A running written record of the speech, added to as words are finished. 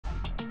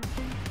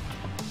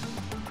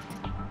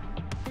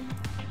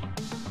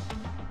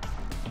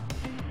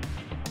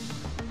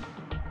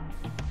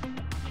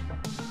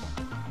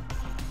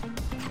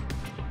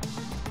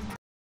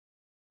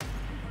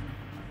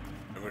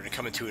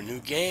coming to a new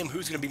game.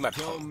 Who's gonna be my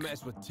Don't punk?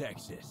 mess with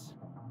Texas.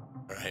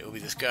 Alright, it'll be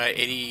this guy,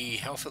 80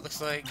 health it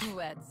looks like.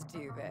 Let's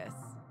do this.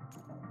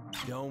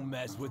 Don't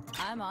mess with.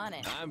 I'm on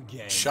it. I'm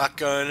game.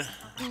 Shotgun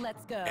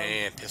Let's go.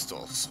 and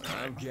pistols.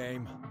 I'm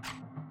game.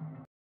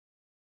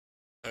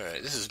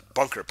 Alright, this is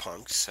Bunker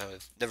Punks.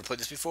 I've never played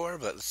this before,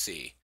 but let's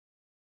see.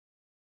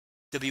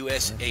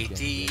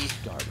 WSAD.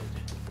 Started.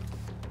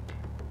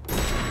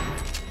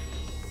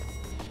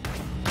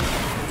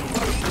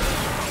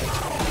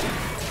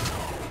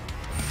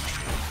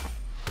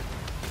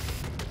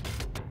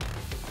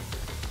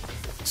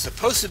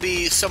 Supposed to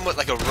be somewhat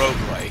like a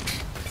roguelike.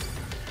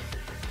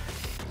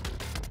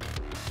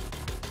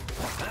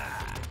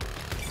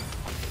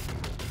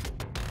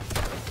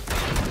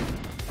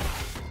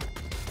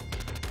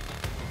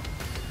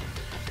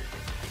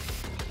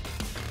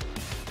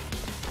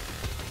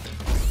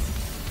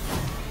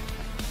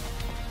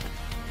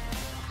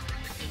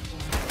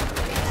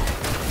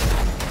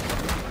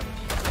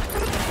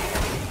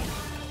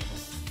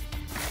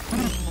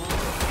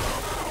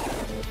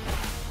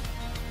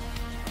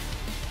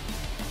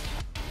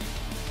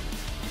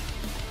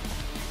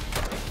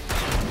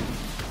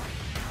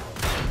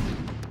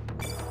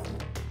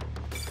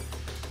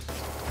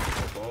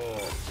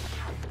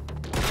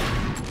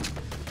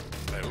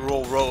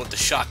 Roll with the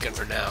shotgun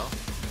for now.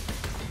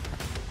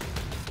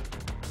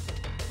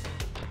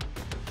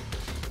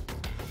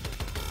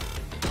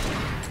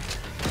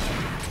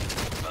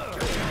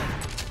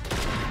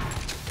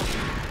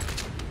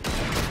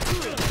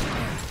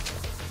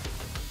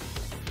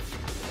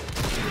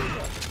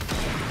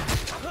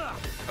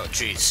 Oh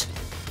jeez.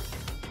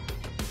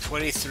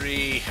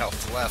 23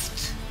 health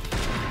left.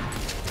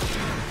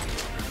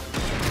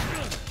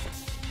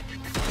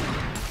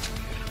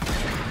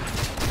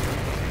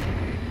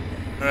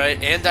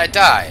 Alright, and I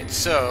died,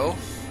 so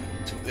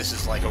this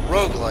is like a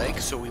roguelike,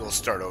 so we will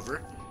start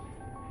over.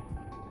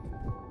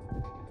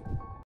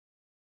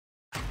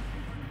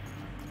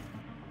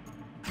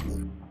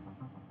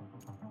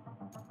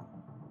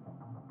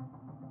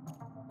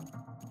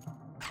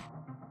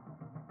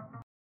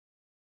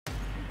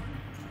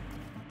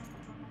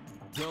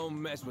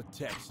 Don't mess with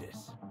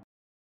Texas.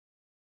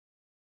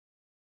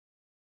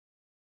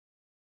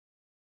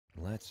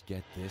 Let's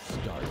get this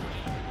started.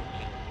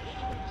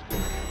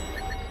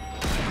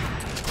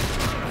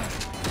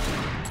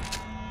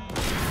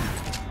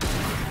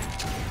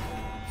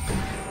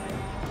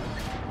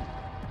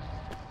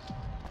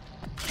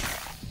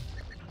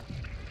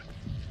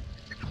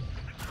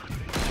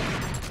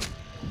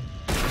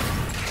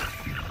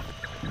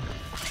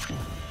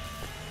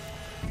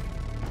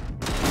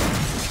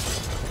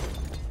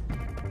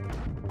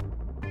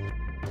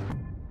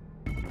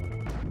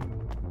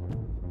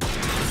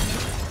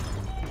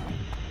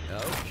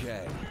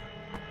 Okay.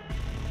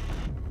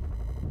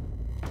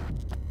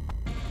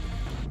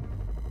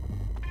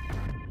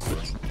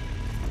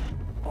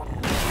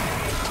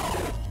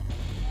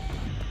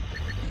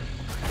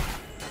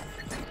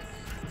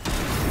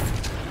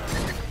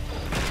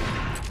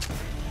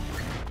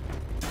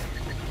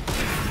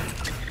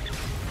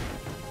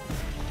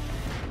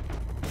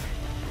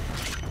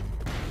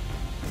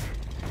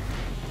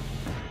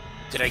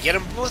 Did I get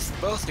them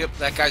both? Both? Yep,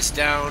 that guy's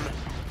down.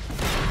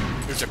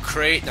 There's a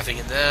crate, nothing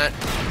in that.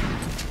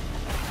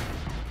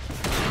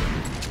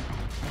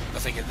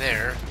 Nothing in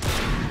there.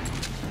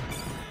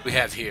 We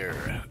have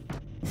here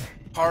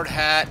hard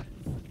hat.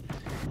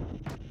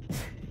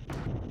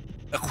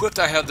 Equipped,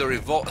 I have the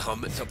Revolt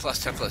helmet, so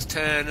plus 10, plus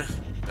 10.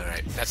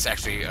 Alright, that's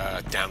actually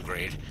a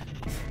downgrade.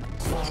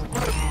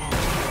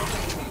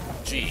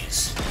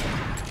 Jeez.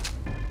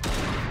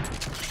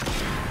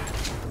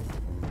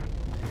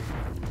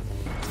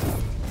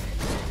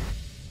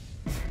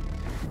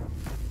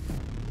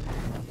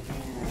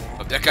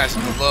 Oh, that guy's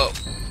below.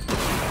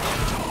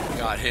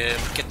 Got him.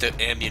 Get the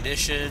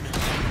ammunition.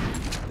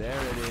 There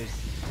it is.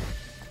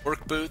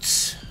 Work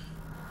boots.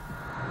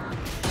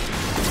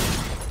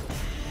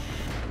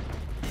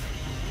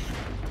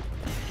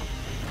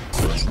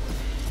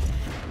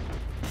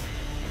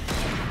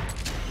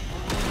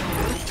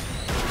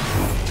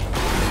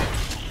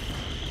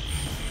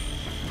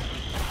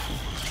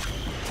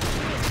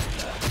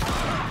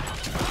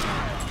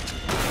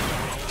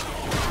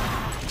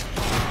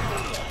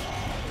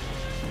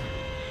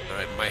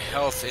 Alright, my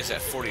health is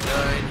at 49.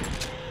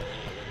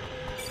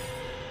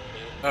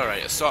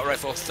 Alright, assault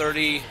rifle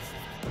 30.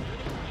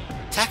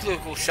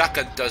 Tactical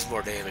shotgun does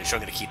more damage, so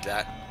I'm gonna keep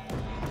that.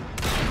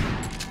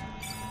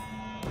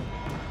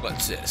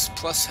 What's this?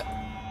 Plus.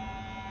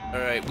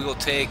 Alright, we will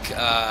take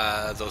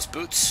those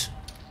boots.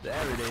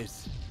 There it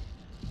is.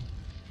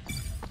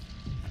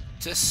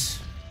 This.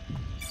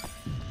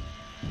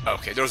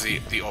 Okay, those are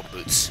the old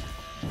boots.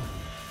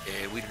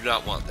 And we do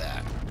not want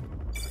that.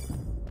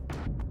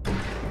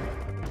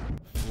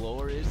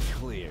 Floor is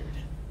cleared.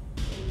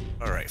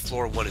 Alright,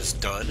 floor 1 is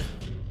done.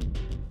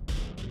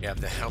 We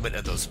have the helmet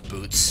and those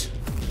boots.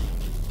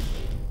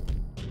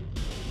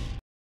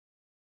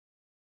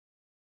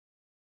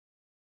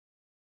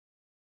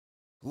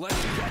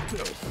 Let's get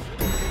this.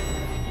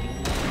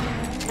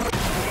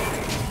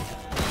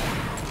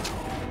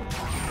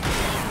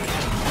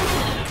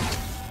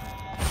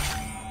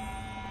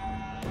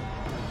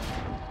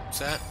 What's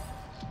that?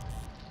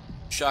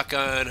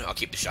 Shotgun. I'll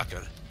keep the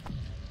shotgun.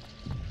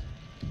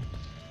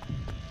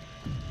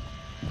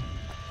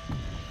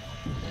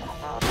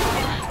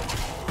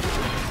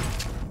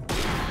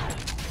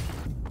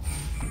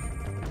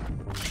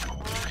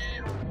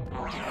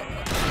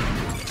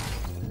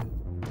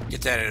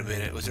 Get that in a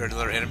minute. Was there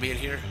another enemy in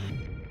here?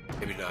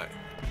 Maybe not.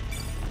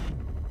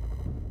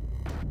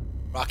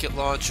 Rocket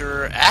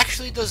launcher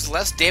actually does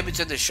less damage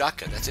than the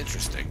shotgun. That's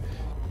interesting.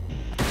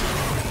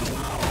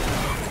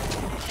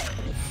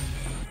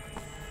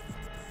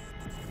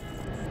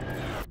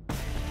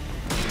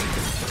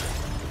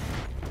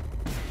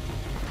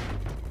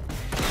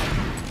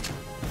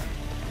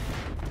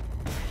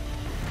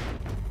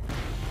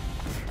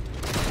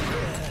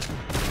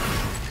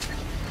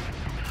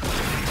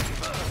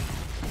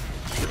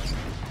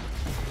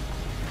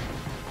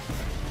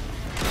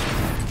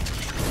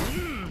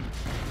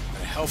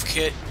 Health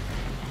kit.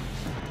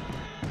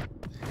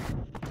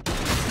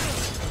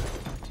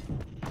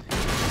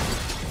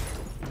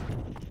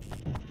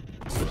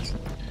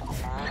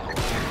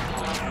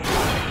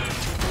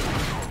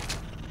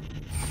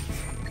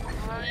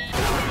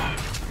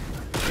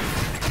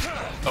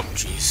 Oh,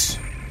 jeez.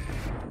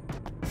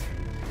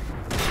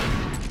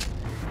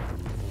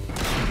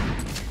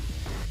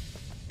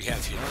 We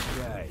have here.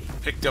 Okay.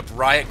 Picked up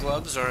riot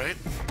gloves, alright.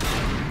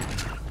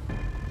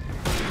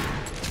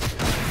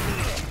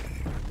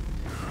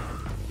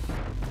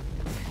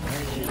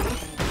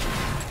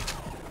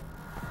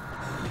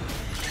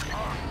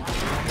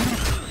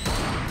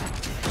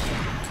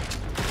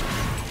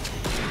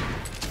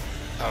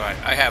 Alright,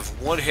 I have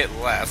one hit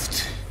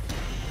left.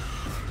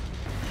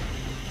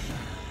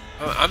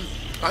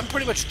 I'm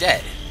pretty much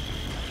dead.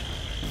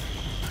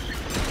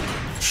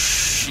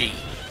 Shit.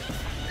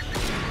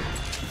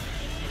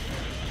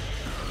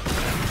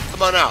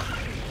 Come on out.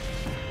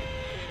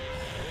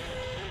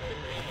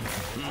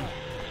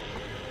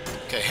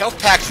 Okay,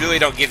 health packs really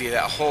don't give you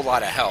that whole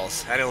lot of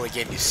health. That only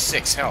gave you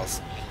 6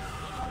 health.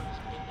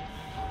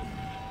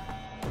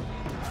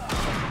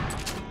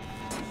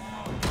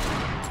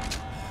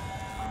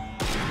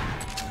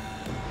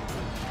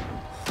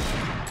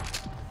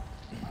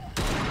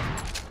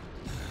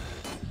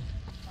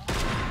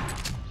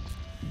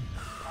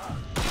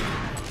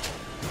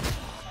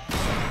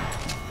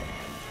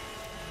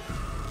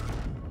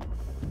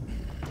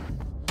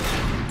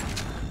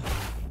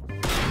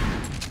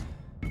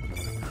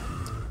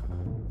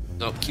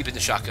 Nope, keeping the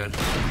shotgun.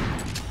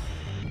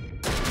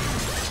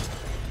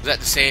 Was that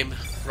the same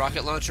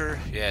rocket launcher?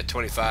 Yeah,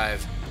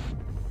 25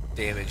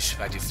 damage.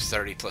 I do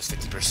 30 plus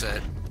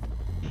 50%.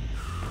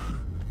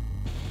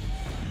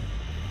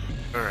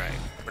 Alright,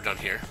 we're done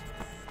here.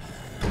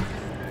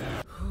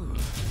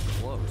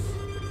 Close.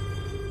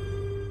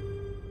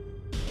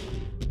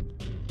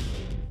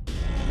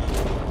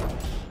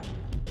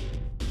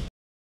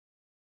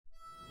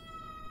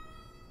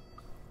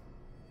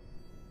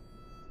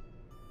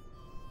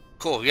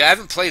 Cool. Yeah, I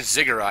haven't played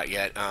Ziggurat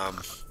yet.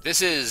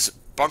 This is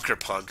Bunker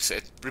Punks.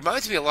 It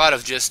reminds me a lot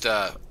of just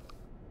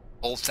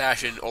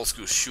old-fashioned,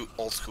 old-school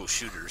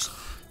shooters.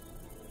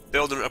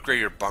 Build and upgrade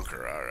your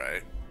bunker. All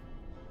right.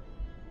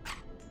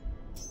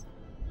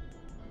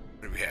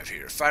 What do we have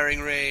here?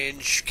 Firing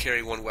range.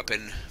 Carry one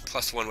weapon.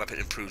 Plus one weapon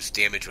improves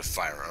damage with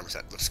firearms.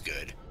 That looks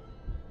good.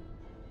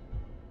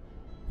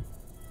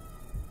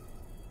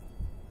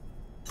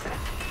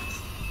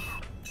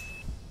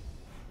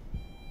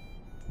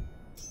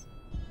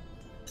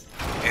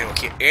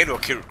 And we'll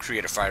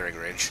create a firing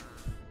range.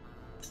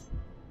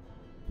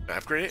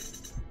 Upgrade it.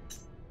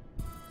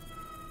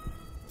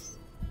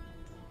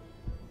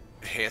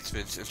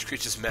 Enhancements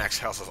increases max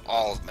health of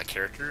all of my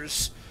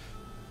characters,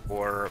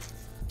 or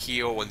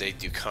heal when they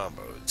do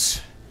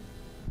combos.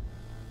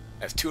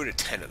 I have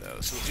 210 of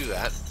those, so we'll do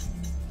that.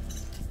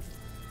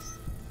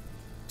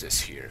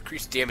 This here,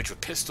 increase damage with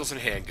pistols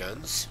and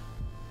handguns.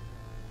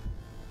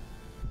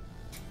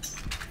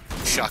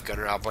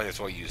 Shotgunner, I'll might as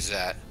well use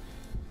that.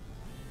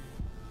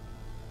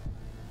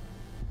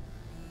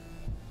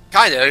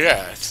 Kinda,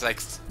 yeah. It's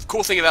like, the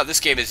cool thing about this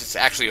game is it's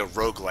actually a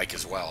roguelike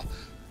as well.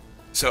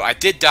 So I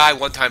did die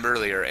one time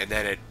earlier, and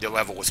then the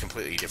level was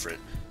completely different.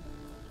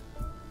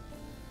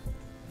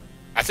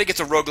 I think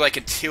it's a roguelike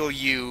until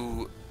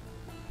you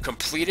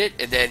complete it,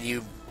 and then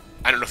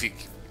I don't know if you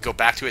go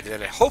back to it,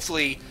 and then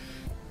hopefully,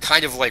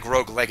 kind of like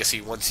Rogue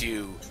Legacy, once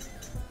you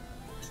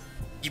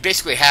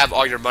basically have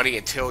all your money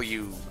until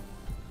you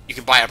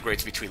can buy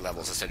upgrades between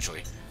levels,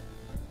 essentially.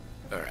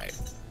 Alright.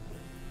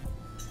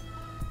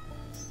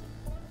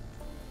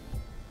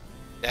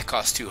 That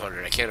costs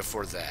 200. I can't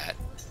afford that.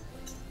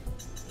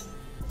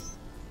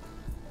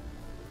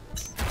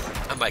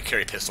 I might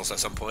carry pistols at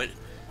some point.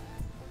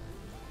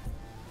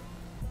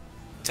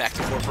 Attack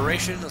the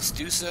corporation. Let's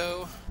do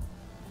so.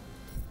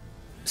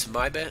 Is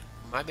my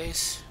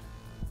base?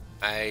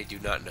 I do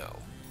not know.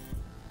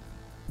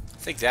 I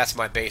think that's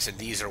my base, and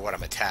these are what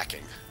I'm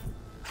attacking.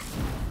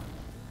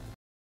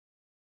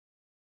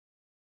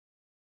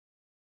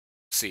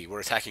 Let's see,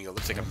 we're attacking. It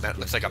looks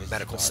like a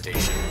medical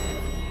station.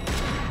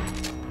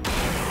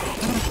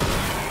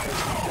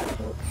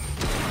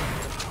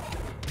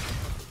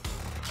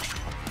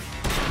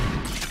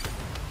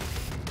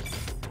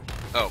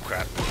 Oh,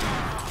 crap.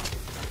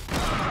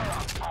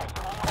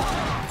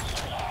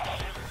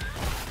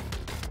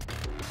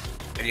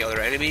 Any other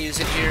enemies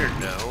in here?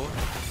 No.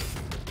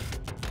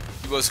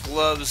 Do those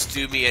gloves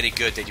do me any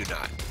good? They do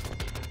not.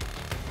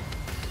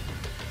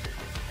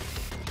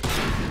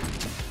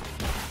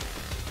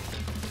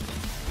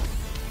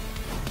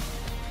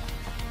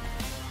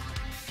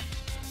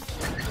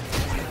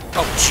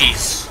 Oh,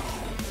 jeez.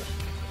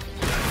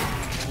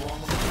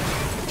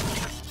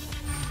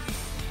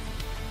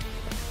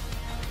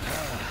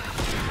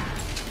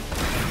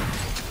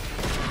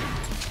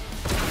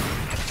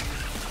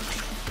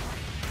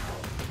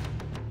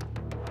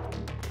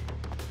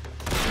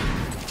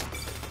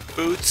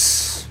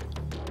 Boots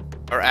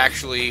are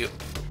actually...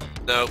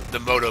 No, the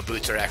Moto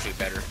boots are actually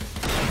better.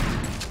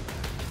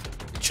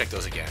 Check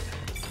those again.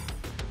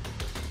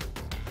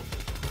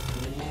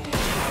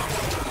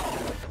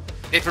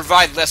 They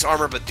provide less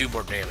armor but do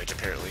more damage,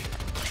 apparently.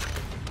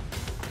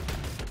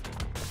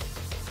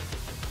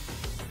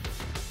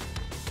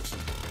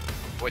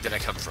 Where did I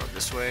come from?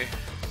 This way?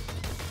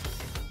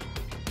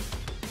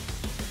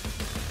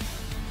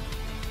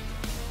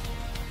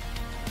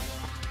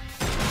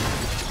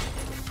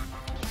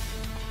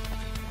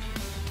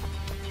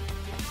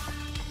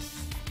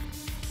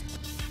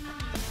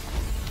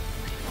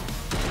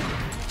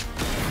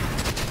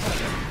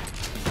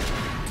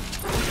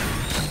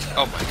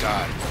 Oh my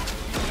god.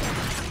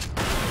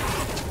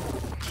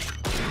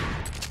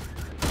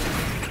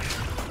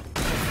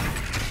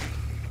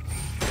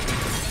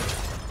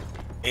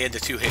 And the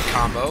two-hit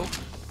combo.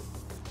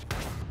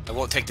 I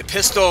won't take the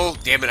pistol.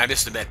 Damn it, I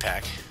missed the med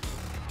pack.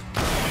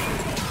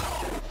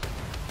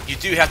 You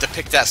do have to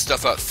pick that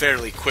stuff up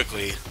fairly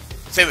quickly.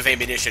 Same with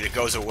ammunition, it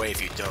goes away if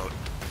you don't.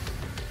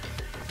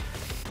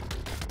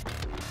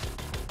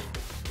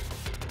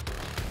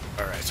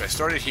 Alright, so I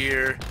started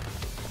here.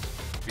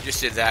 We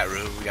just did that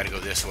room. We gotta go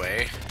this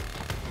way.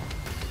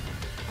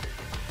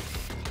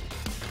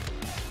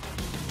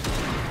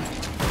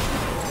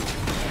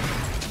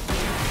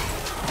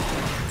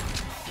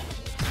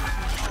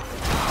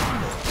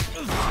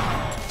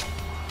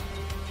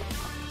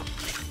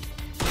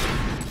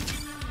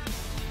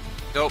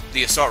 Nope,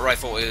 the assault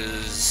rifle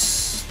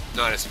is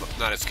not as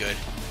good.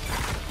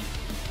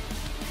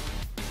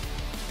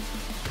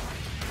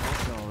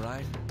 That's all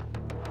right.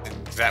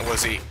 That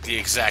was the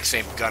exact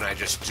same gun I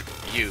just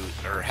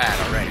used or had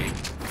already.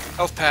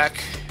 Health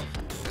pack,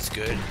 that's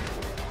good.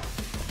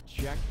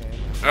 Check.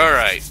 All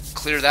right,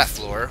 clear that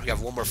floor. We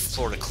have one more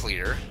floor to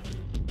clear.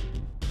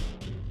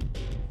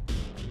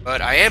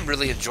 But I am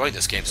really enjoying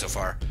this game so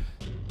far.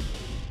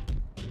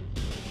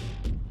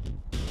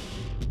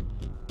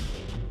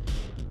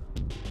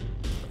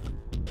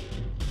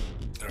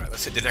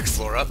 Let's hit the next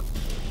floor up.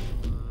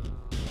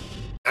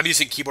 I'm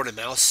using keyboard and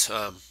mouse.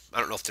 I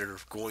don't know if they're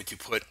going to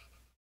put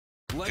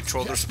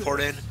controller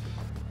support in.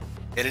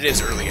 And it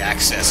is early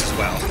access as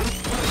well.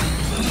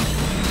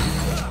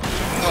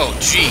 Oh,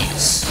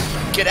 jeez.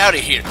 Get out of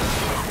here.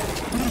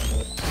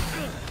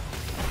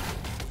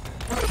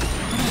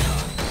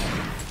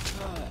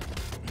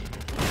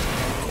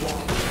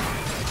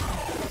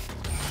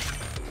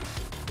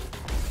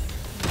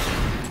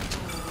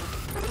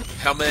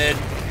 Helmet.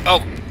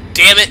 Oh,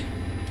 damn it.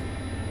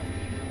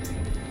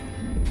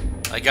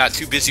 I got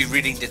too busy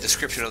reading the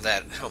description of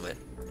that helmet.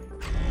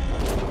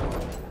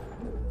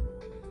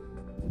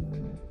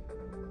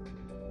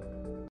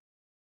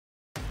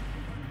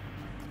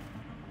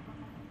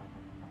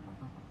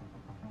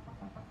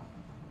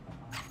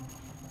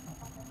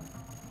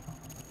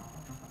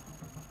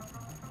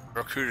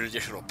 Recruited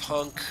additional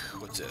punk.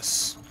 What's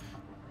this?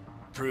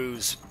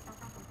 Improves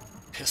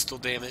pistol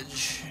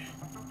damage.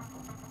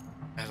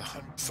 I have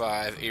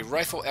 105. A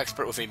rifle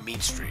expert with a mean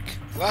streak.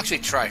 We'll actually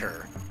try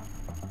her.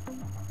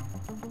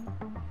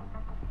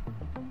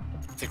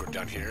 I think we're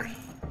done here.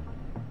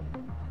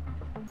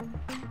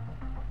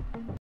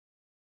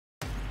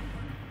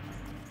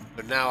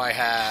 But now I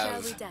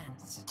Shall we have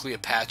dance?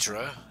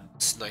 Cleopatra,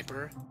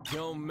 sniper.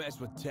 Don't mess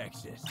with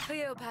Texas.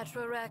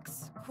 Cleopatra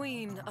Rex,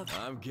 queen of...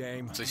 I'm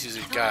game. So she's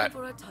Time got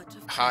for a touch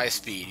of high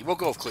speed. We'll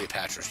go with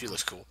Cleopatra. She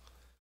looks cool.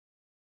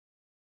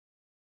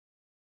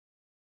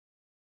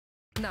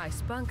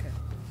 Nice bunker.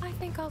 I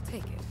think I'll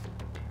take it.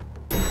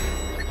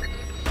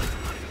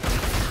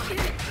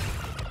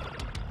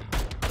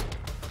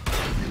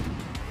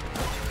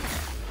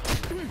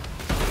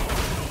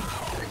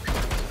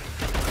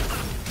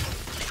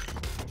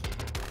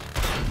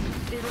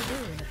 It'll do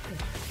in a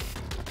pinch.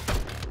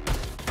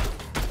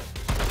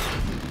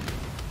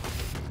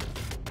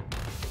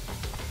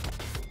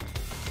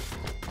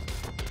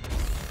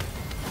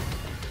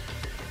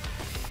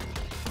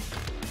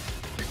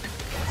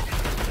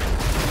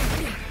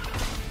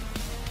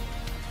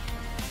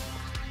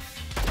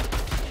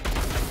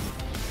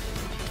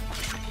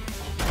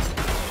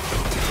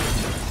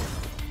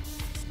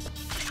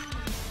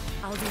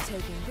 I'll be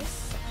taking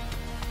this.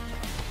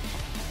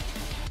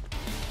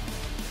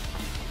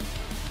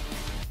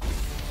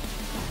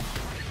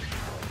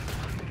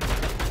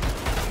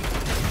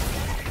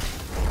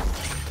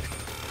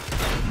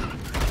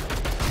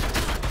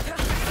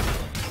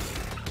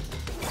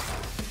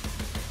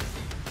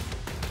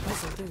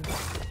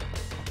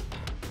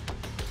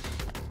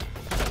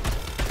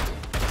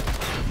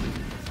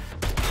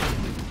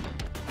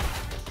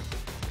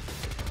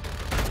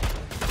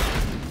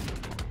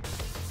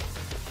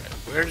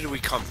 Where did we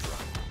come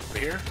from? Over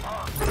here?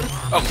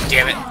 Oh,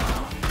 damn it.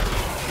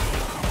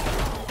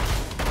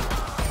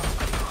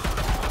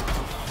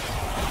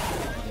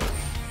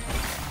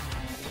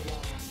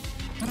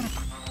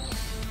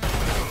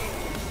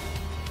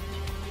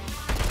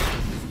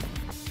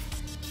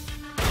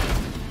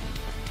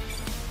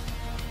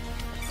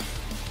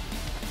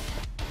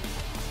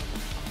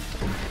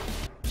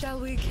 Shall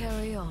we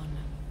carry on?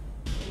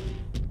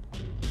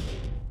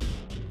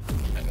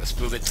 Right, let's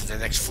move it to the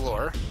next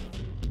floor.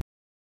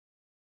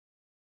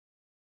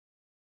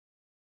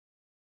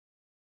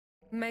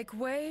 Make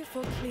way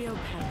for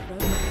Cleopatra.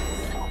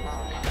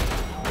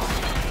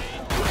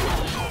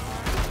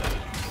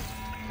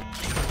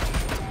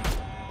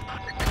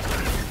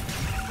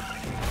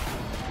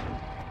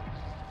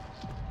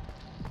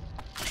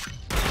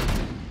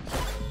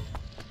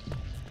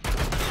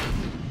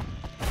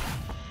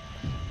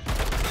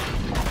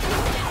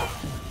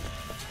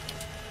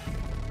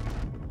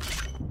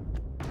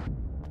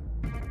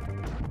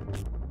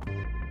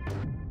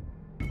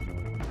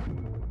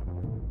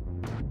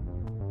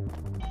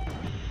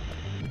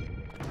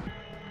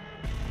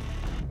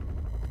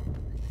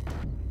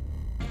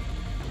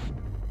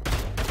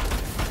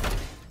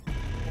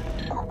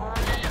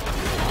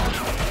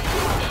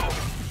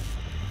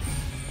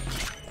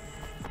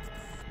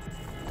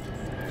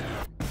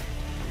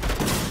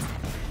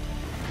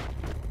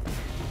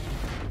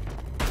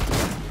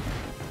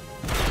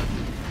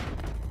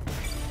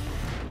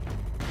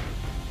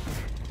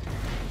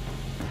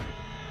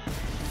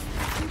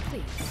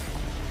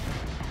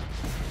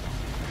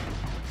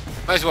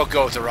 Might as well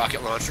go with the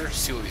rocket launcher,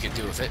 see what we can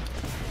do with it.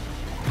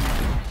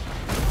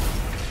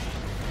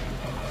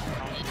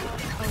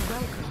 A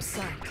welcome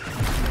sight.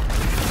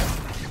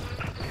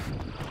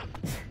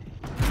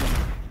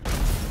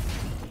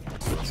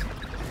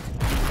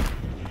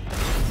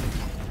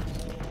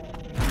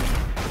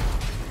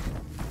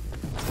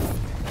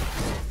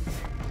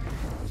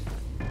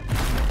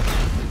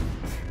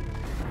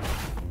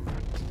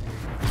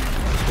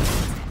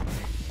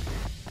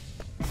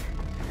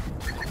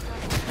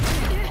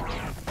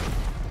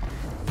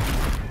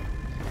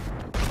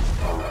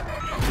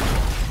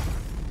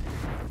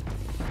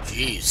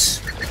 Jeez.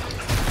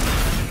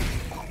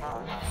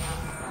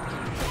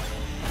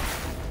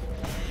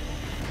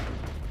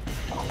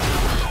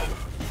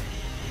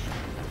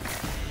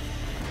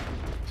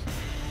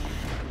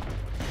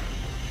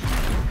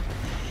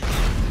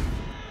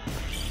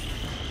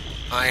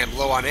 I am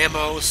low on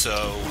ammo,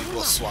 so we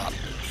will swap.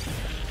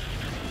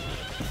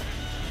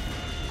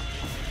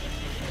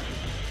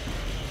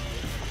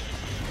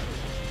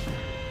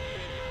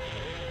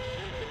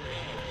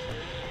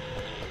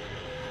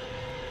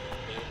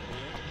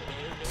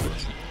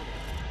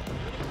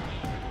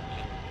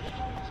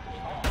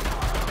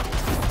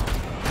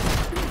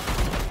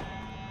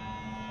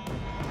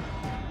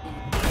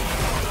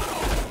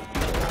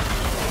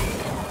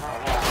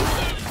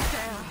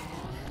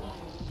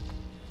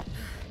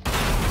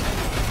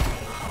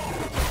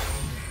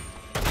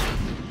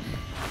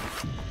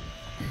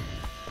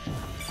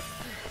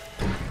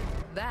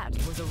 That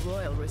was a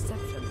royal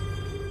reception.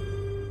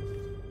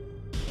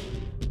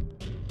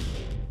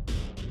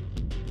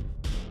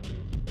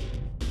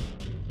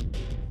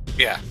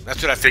 Yeah,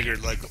 that's what I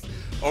figured, like,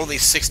 only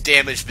 6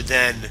 damage, but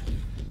then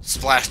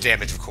splash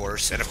damage, of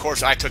course. And of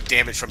course, I took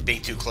damage from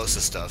being too close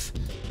to stuff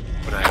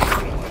when I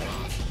went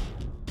off.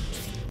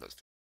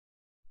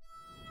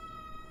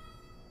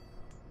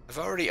 Have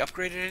I already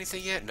upgraded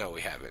anything yet? No,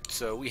 we haven't.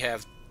 So we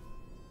have...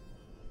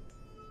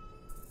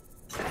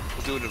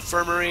 We'll do an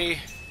infirmary.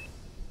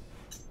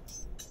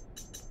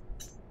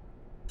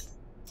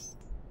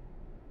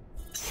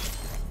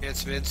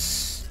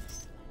 Enhancements.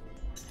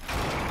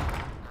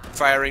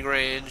 Firing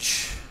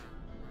range.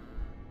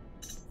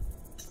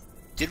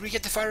 Did we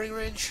get the firing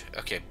range?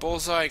 Okay,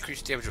 bullseye,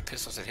 increased damage with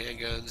pistols and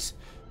handguns.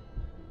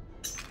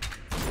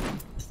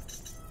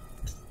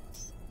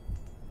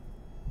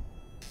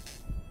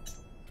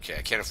 Okay,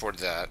 I can't afford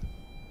that.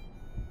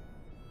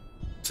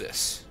 What's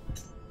this?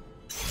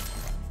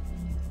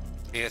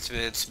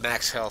 Enhancements,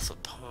 max health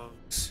of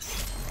punks.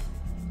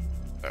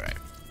 Alright,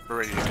 we're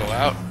ready to go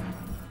out.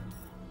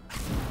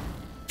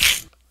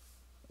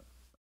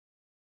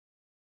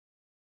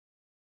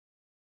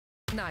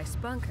 Nice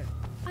bunker.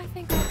 I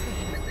think I'll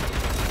take it.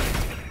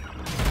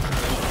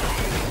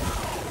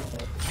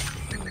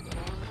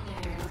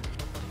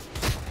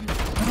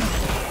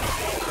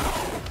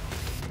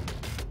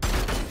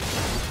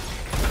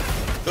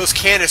 Those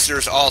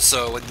canisters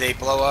also, when they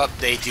blow up,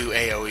 they do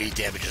AoE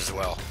damage as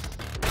well.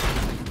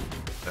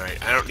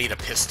 Alright, I don't need a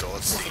pistol,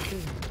 let's see.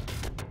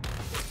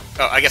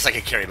 Oh, I guess I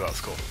can carry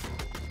both, cool.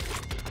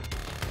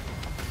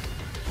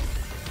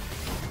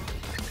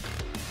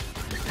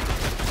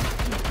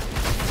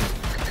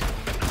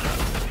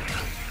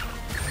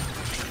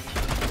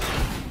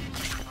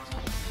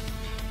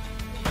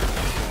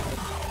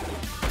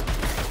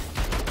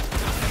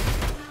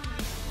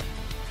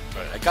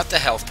 Alright, I got the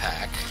health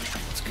pack.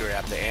 Let's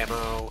grab the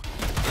ammo.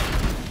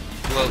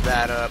 Load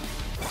that up.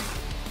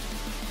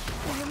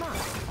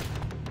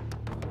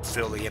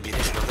 Fill the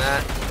ammunition on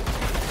that.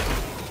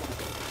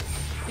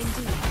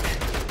 Indeed.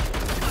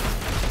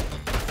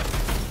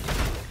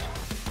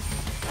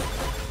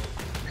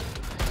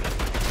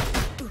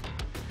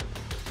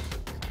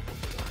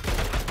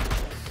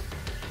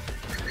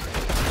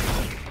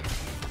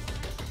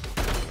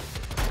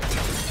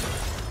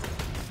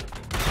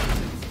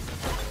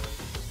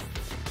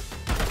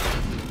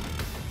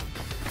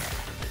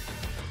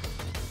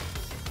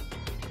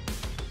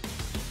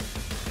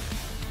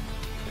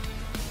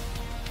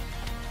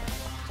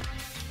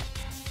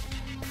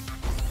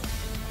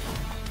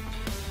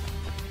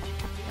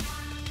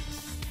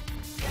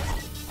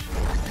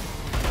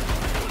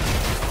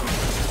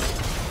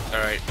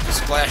 Alright,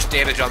 splash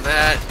damage on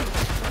that.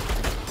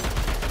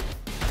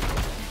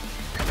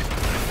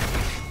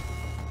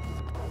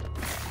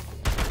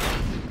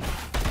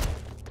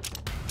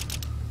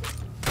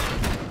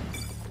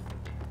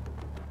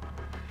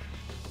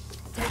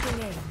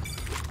 Taking aim.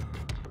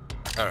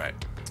 Alright.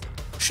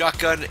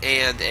 Shotgun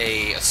and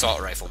a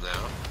assault rifle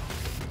now.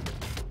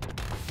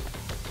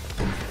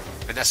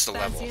 And that's the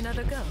Fancy level.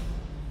 another go?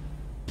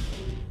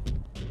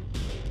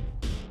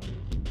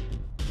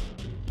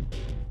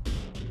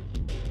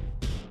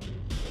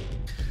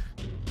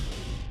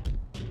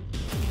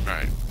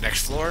 Alright,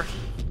 next floor.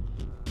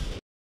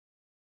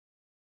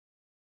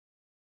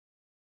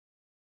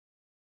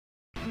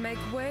 Make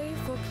way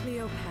for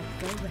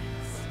Cleopatra Rex.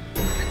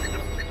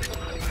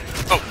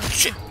 Oh,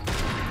 shit!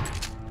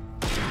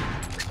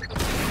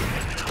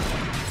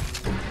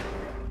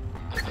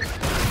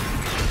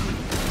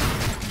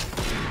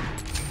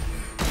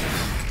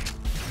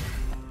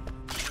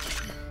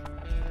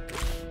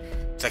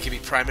 So I can be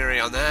primary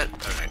on that.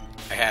 Alright,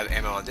 I have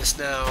ammo on this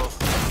now.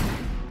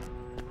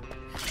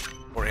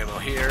 More ammo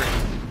here.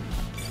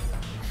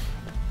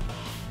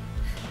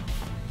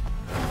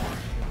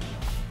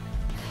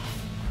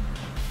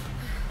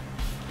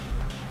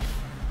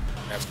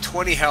 I have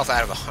 20 health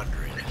out of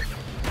 100.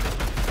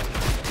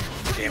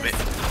 Damn it.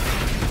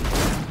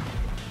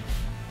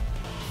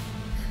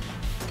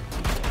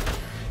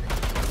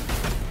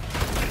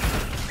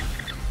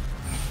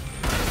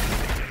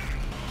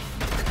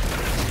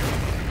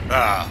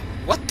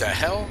 What the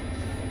hell?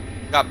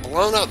 Got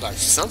blown up by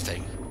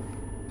something.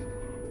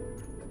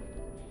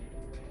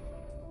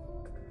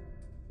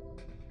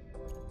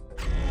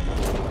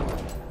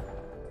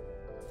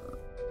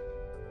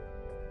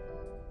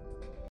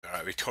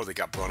 Alright, we totally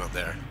got blown up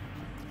there.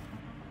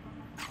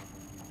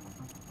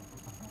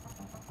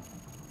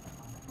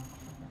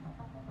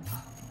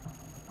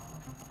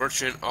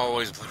 Merchant,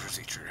 always a pleasure to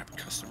see your happy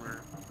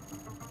customer.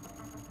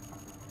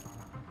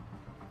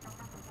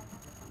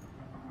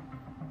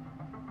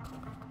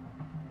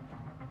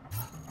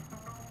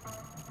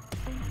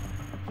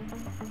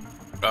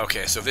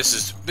 Okay, so this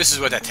is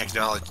what that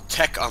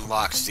tech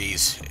unlocks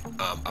these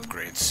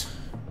upgrades.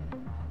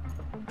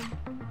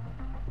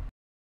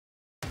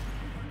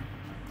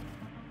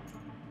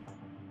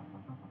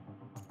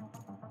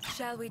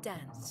 Shall we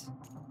dance?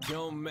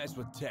 Don't mess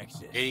with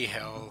Texas. 80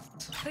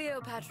 health.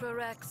 Cleopatra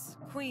Rex,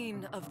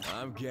 queen of...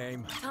 I'm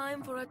game.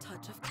 Time for a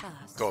touch of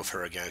class. Go with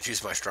her again.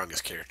 She's my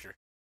strongest character.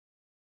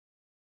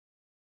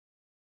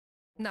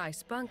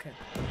 Nice bunker.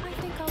 I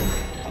think I'll take it.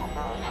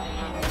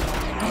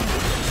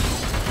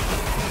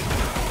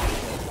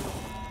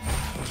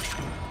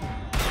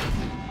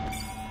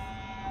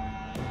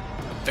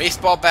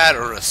 Baseball bat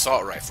or an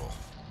assault rifle?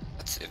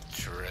 That's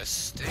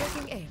interesting.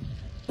 Taking aim.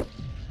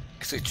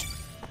 Actually,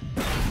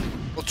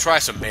 we'll try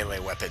some melee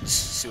weapons.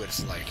 See what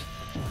it's like.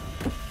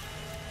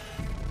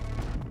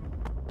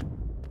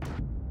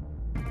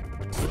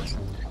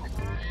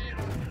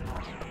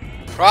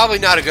 Probably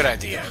not a good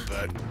idea,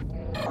 but...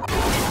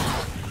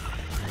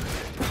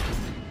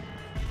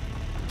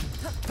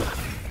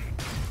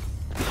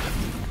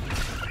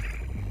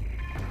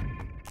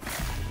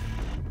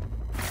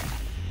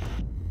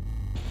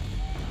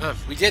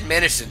 we did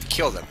manage to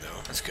kill them,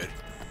 though. That's good.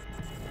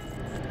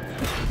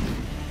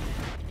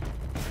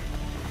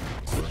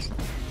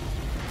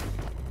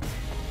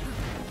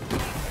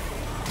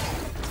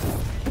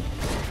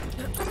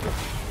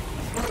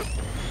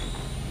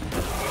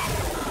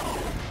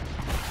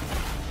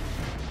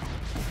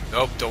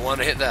 Nope, don't want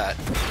to hit that.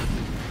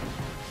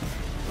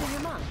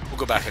 We'll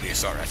go back to the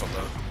assault rifle,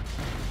 though.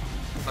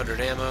 100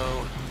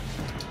 ammo.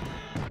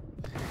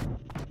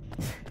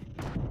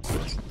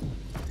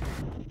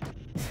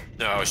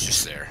 No, it's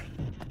just there.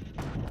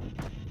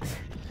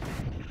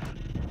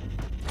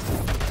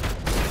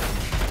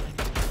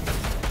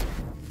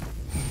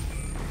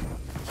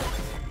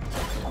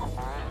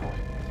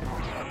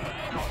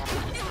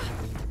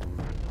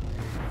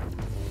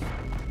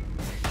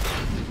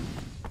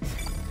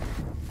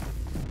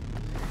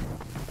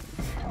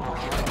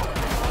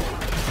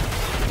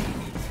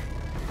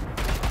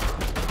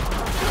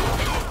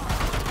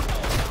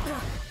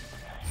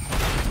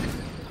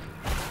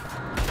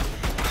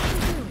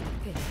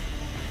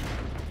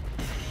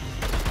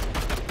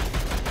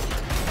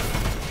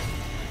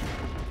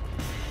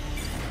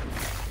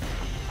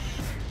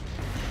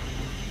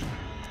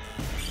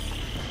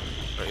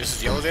 This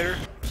is the elevator?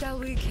 Shall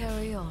we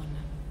carry on?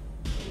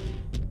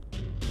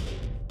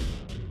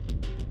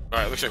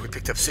 Alright, looks like we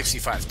picked up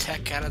 65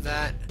 tech out of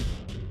that.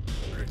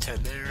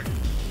 110 there.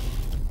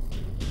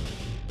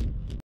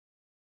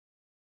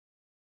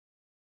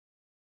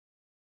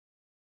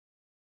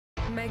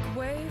 Make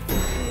way for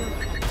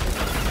Cleopatra.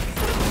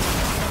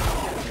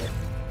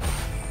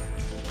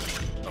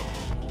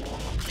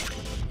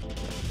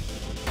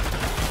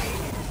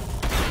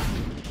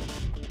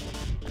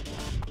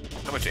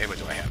 How much ammo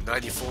do I have?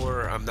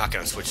 94? I'm not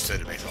going to switch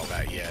to make all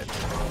that yet.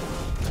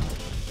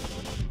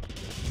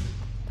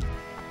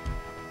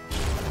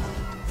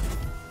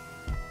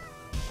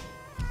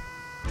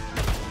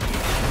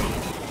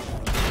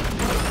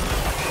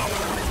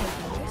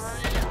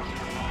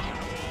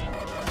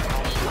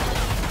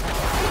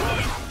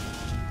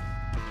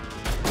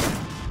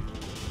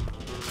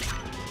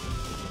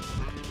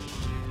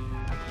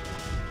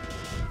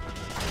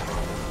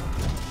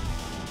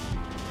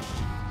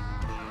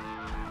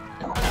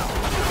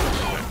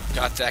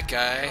 Got that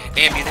guy.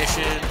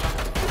 Ammunition.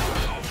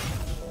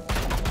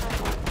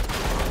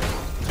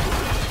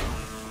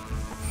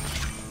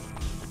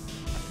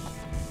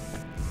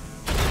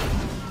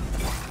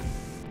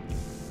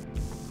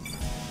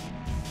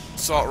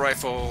 Assault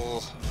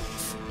rifle.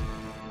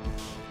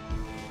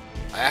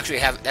 I actually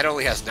have, that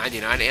only has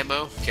 99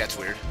 ammo. Okay, that's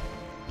weird.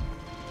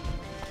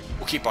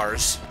 We'll keep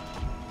ours.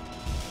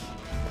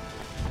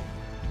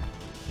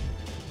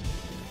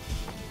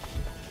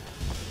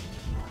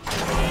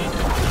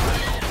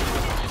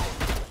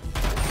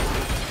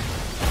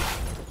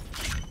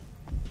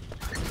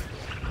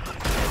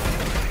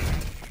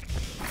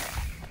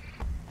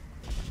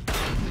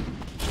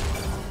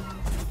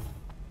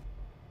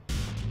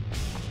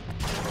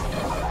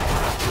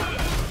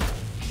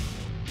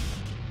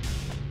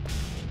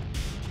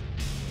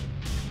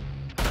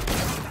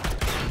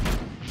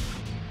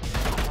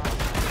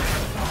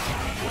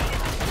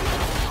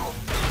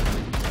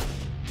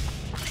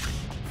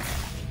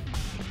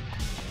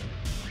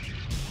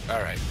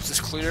 Alright, is this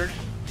cleared?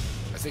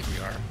 I think we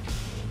are.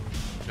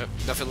 Nope,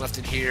 nothing left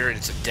in here, and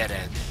it's a dead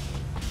end.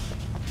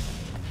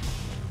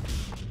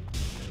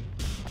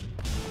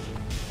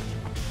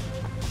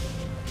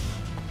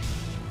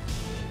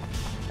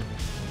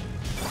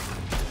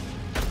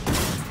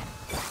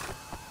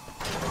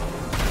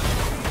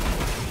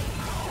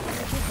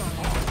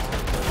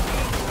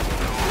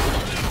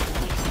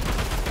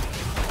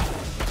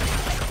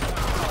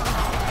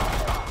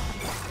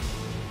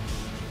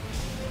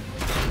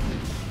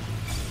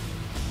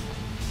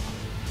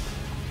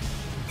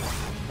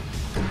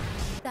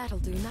 That'll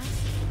do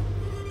nice.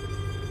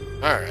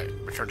 Alright,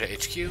 return to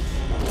HQ.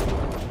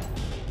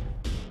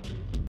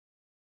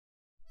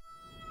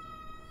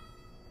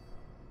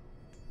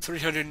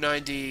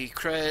 $390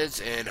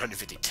 creds and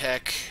 150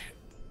 tech.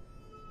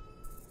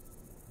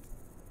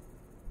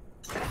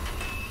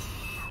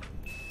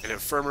 An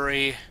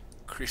infirmary,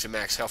 increase the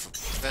max health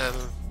of them.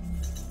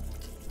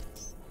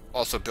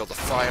 Also build a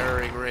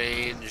firing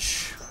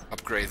range,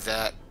 upgrade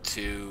that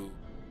to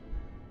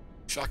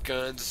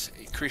shotguns,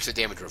 increase the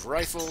damage of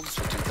rifles,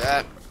 we'll do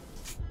that.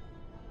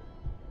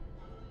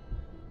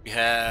 We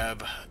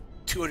have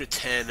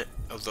 210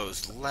 of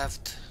those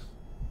left.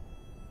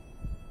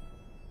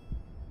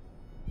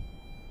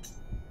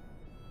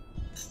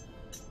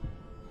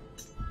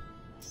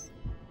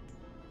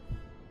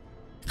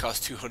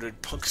 Cost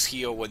 200, punks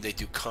heal when they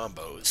do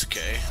combos,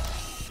 okay.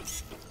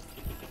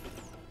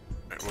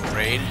 Alright, we'll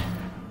raid.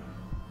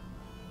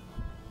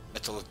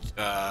 That's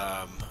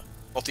a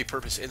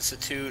multi-purpose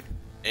institute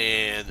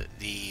and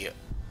the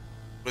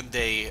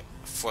Lunde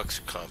Flux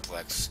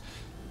Complex.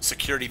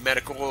 Security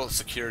medical,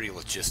 security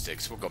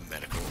logistics. We'll go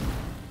medical.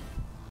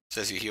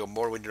 Says you heal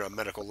more when you're on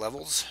medical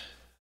levels.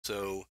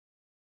 So,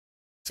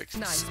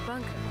 Nice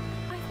bunker.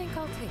 I think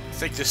I'll take I it.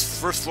 think this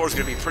first floor is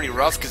going to be pretty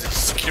rough because it's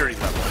security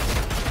level.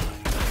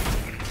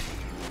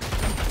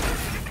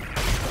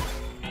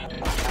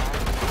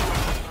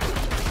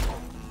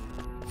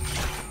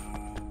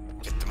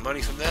 Get the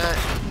money from that.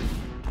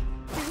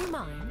 Do you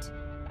mind?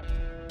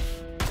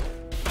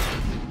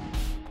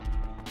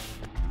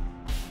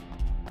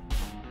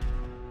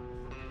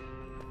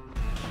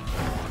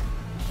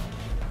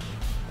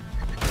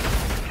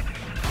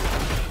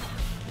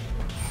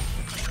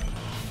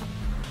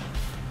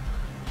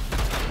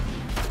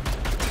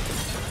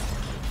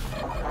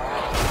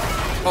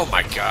 Oh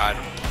my god.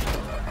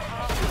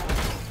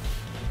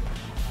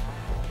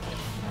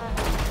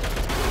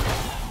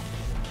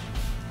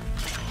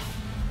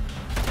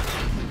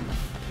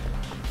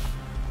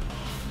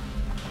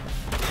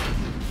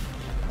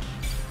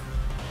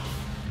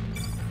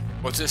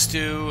 What's this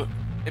do?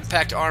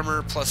 Impact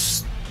armor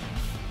plus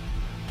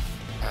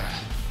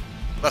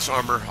less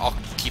armor. I'll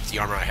keep the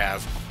armor I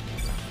have.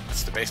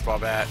 That's the baseball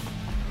bat.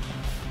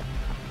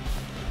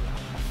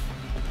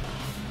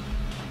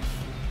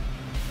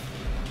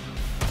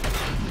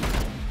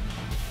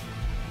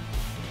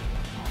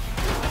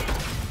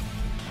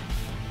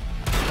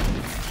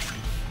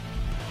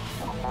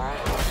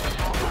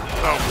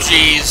 Oh,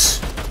 jeez.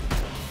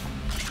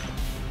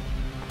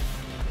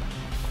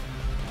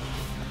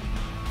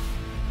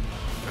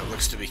 That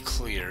looks to be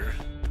clear.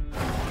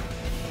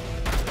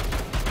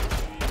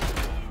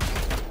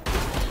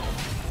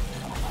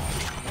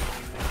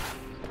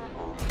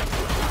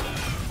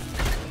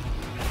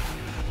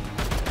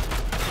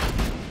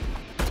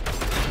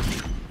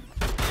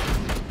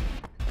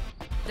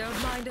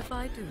 mind if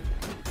I do?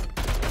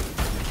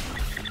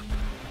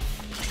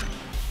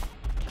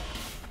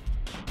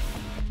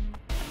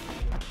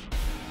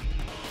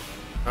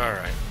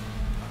 Alright.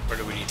 Where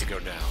do we need to go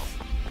now?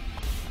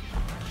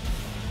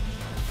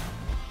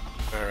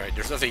 Alright,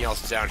 there's nothing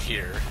else down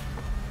here.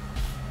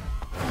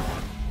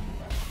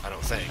 I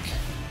don't think.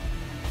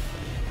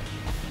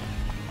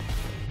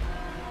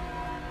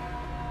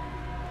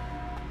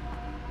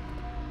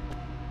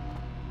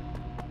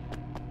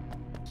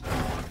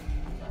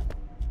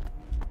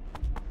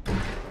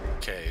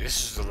 Okay,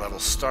 this is the level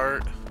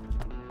start.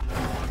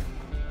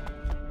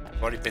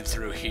 I've already been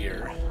through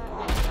here.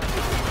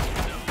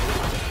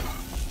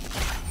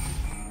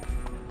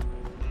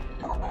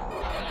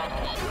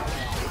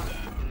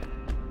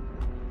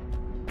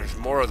 There's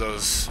more of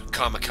those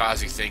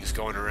kamikaze things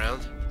going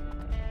around.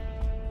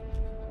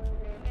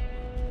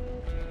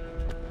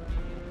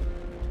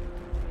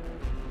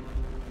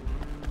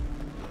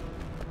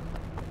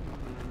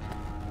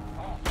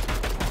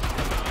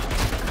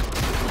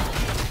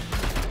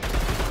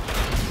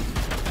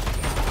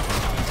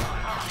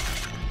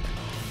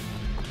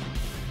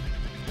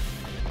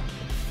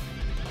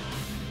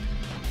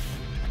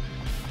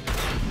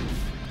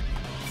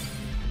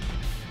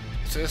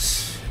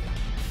 This.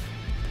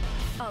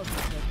 I'll be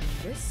taking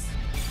this.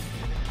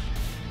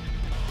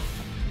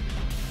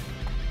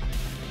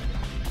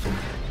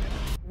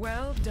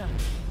 Well done.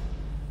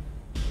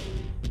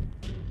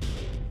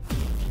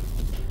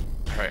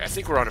 Alright, I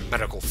think we're on a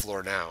medical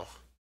floor now.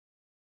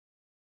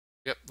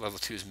 Yep, level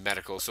 2 is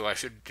medical, so there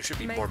should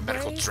be more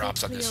medical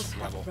drops on this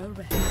level.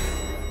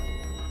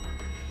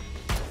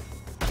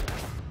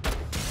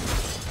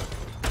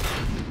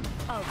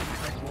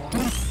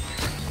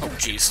 Oh,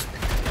 jeez.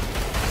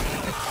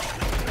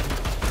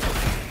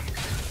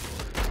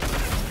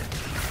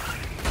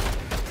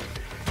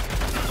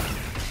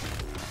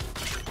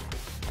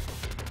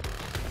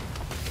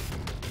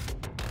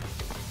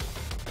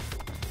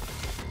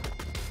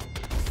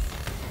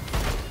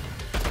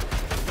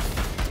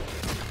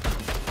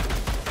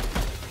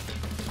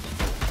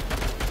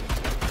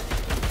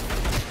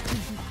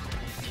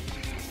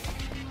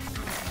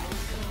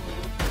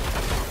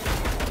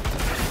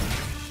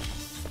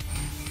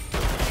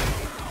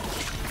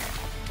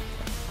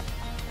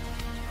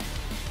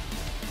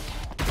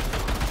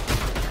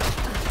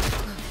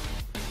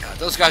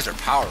 Those guys are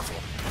powerful.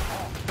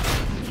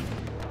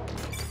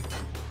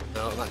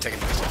 No, I'm not taking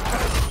this one.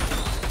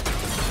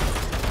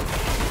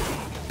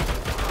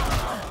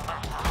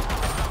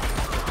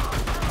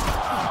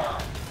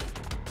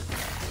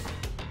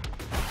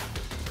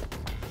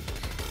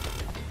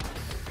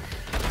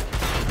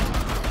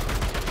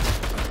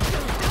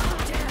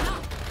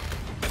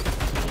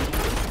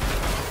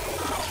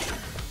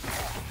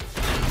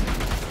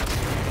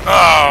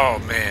 Oh,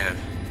 man.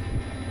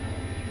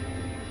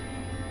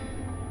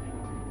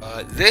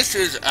 This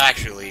is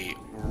actually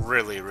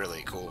really,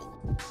 really cool.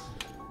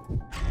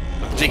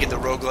 I'm digging the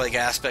roguelike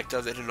aspect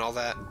of it and all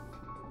that.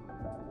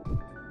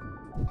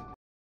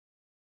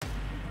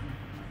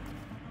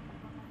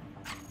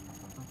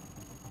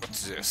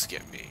 What's this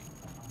get me?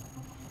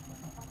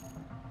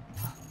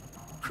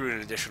 Recruit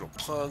an additional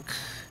punk.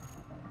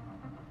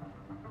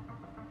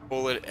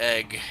 Bullet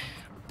egg.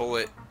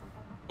 Bullet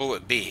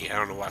B. I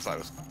don't know why I thought it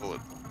was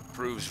bullet.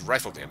 Proves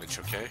rifle damage,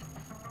 okay.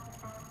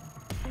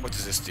 What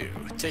does this do?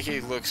 Take a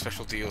look,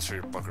 special deals for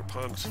your bunker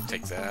punks.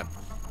 Take that.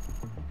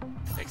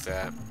 Take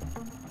that.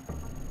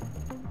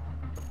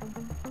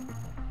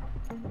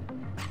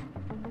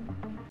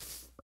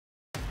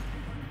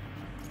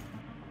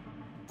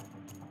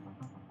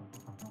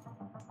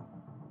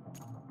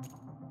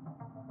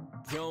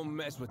 Don't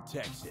mess with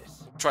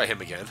Texas. Try him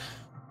again.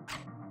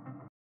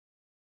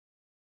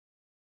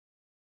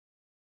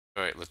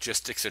 Alright,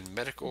 logistics and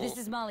medical. This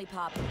is Molly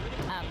Pop.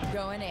 I'm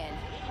going in.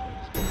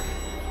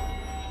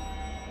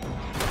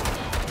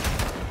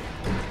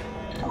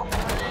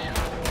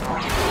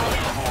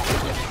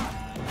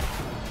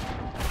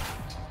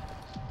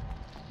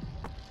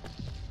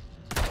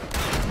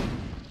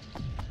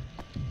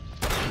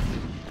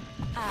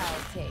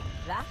 I'll take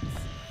that.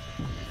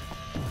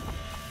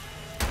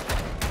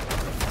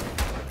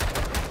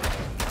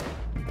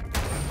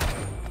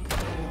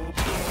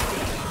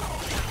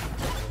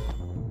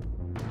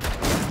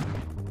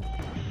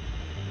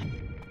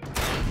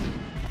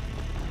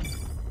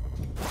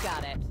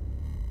 Got it.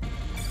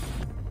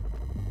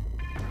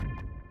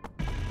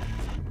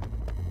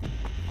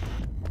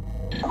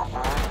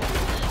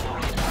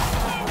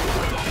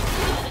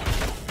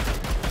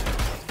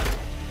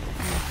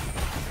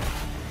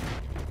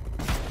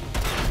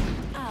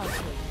 I'll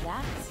take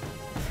that.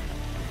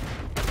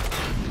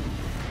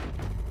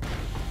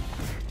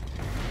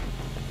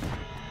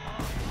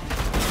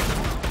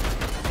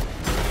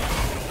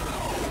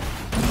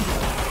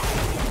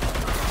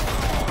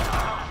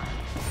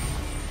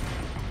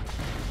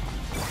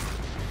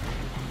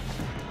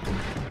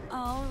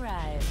 All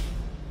right.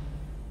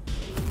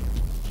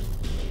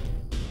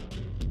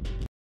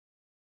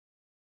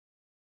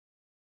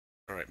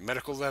 Alright,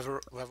 medical level.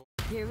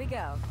 Here we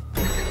go.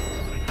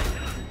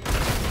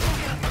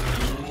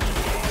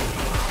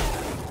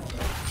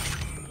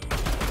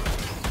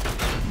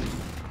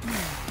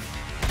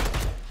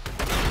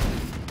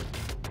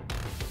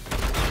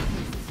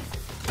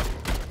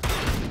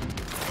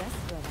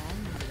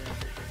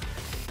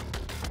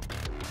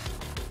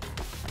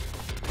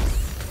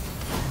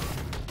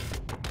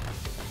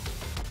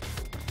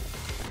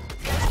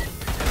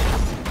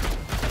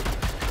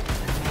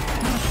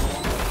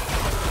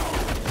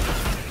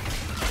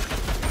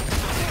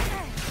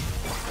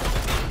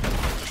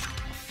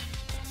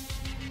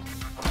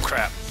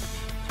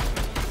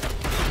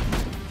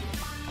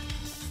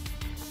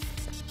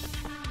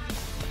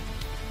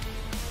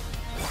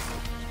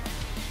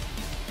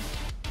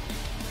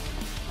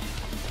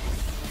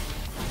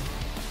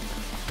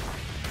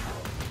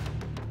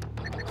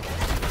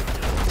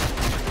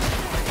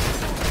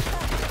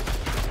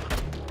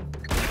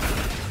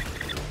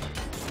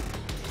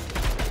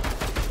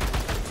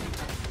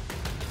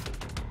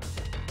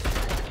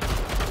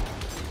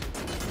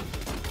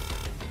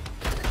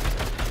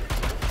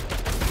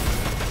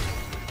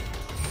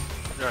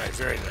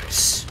 Very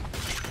nice.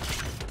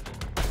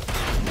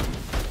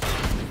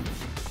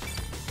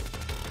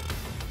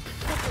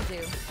 This'll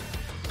do.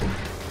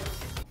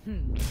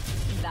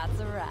 That's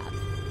a wrap.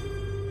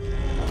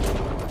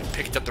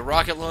 Picked up the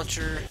rocket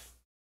launcher.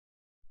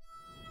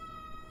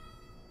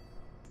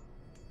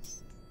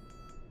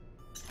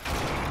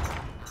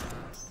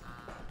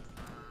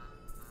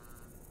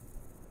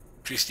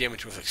 Increase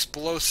damage with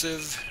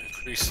explosive.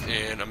 Increase,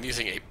 and I'm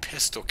using a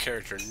pistol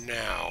character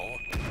now.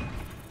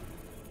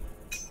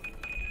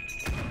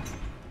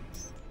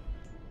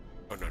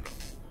 Oh no no.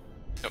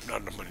 Nope,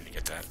 not enough money to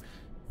get that.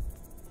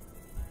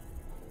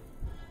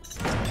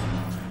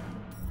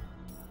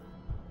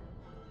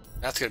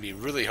 That's gonna be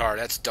really hard.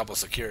 That's double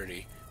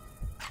security.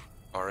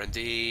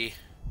 R&D.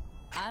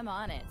 I'm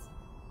on it.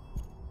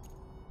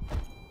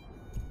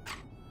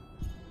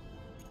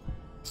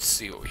 Let's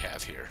see what we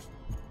have here.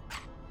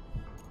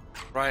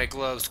 Riot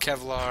gloves,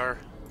 Kevlar.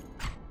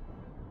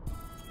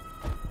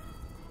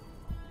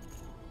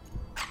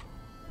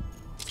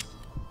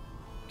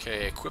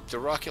 Okay, equip the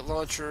rocket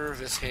launcher.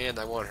 This hand,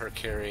 I want her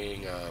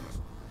carrying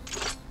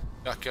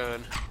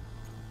shotgun,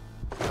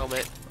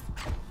 helmet.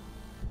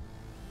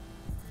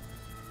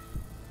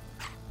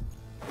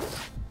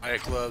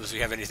 Riot gloves. Do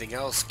we have anything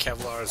else?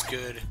 Kevlar is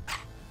good.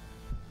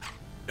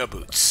 No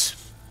boots.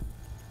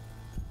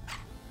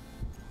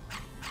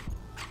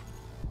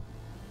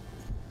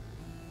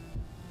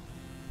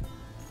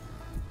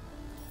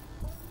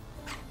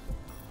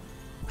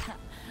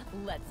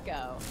 Let's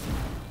go.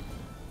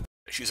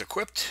 She's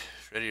equipped,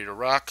 ready to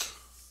rock.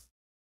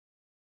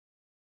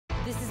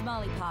 This is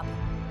Molly Pop.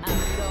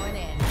 I'm going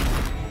in.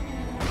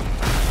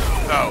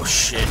 Oh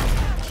shit.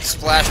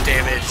 Splash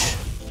damage.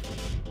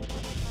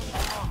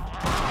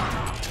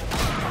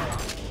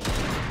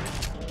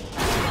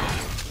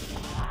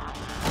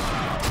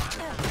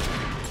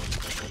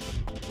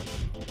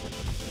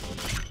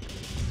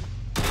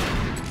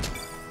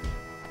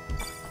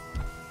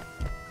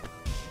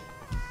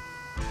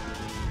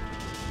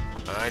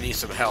 I need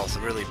some health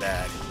really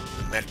bad.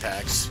 The med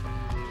packs.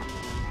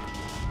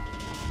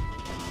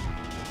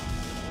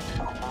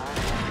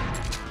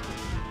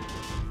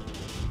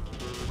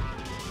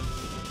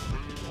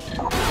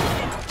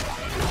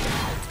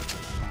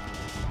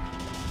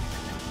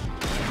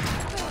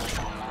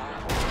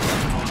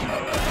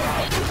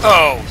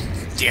 Oh,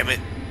 damn it.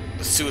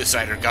 The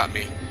suicider got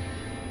me.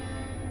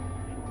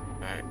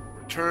 Alright,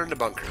 return to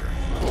bunker.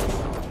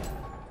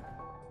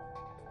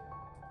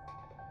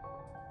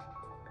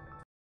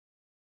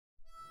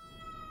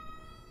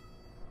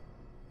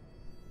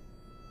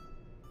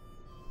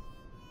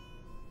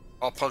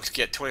 All punks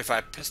get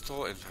 25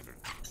 pistol and 100.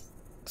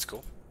 That's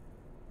cool.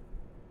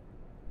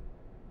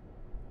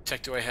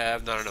 Tech do I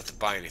have? Not enough to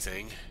buy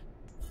anything.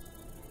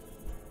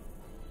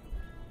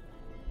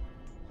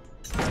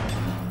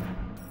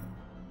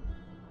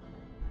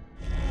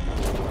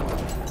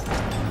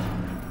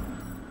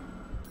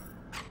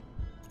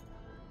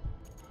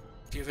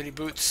 Do you have any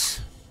boots?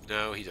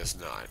 No, he does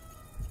not.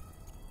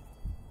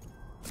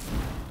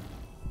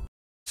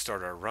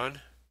 Start our run.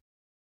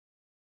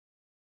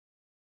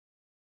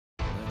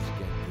 Let's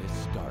get this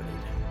started.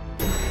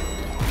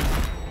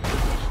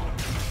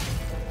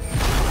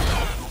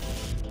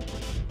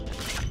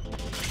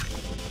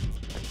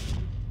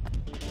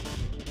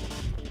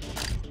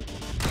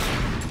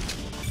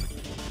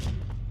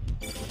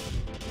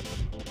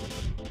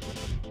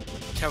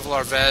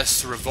 Kevlar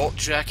vest, revolt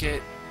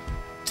jacket.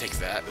 Take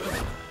that.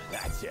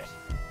 That's it.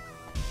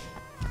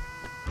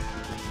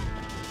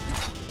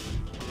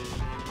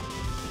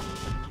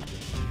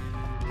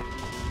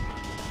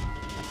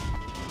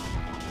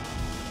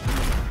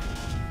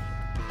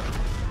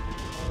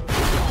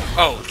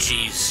 Oh,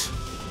 jeez.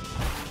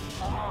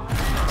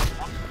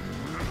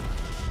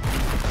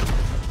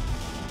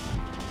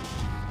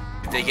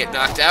 Did they get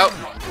knocked out?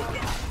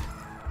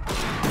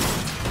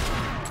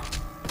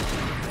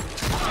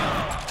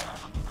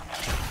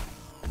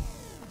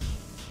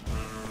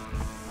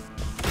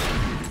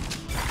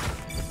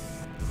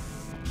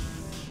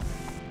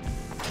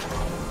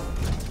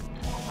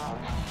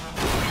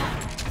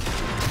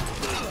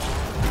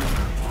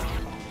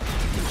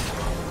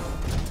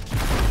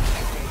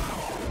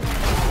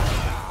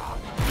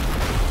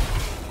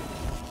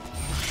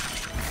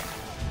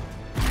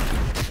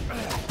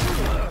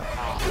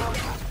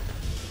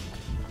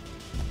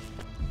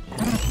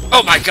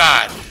 Oh my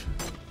god!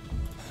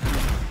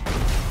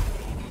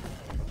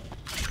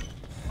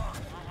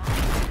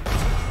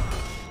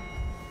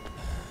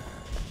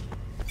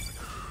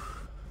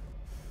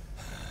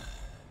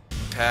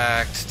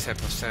 Packed,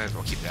 10%,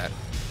 we'll keep that.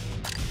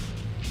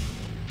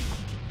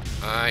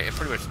 I am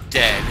pretty much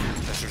dead.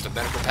 Unless there's a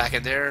medical pack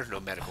in there.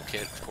 No medical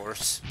kit, of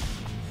course.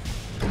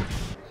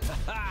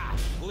 Ha!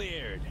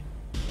 Cleared.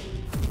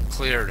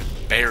 Cleared,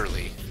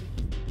 barely.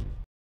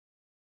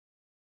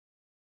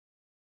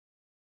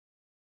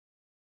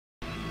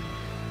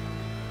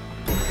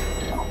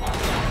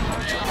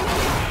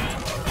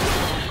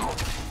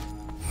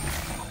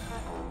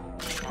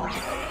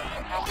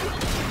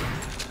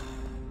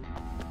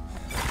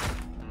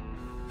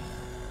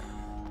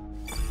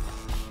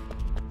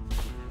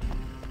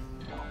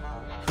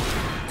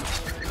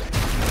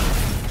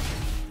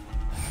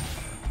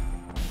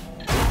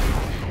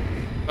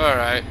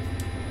 Alright.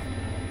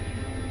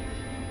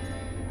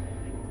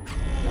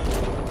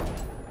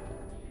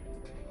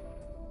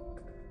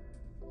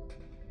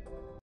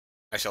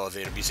 Nice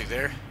elevator music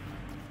there.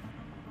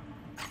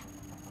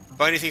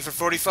 Buy anything for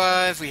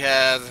 45? We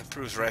have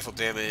improves rifle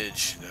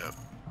damage. No.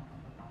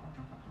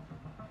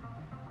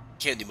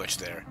 Can't do much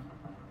there.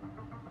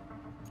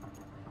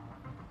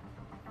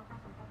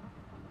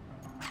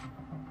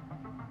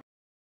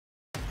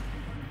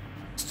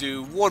 Let's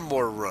do one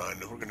more run.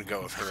 We're gonna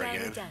go with her Shall we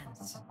again.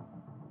 dance?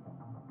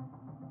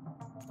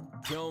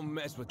 Don't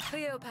mess with.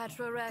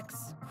 Cleopatra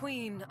Rex,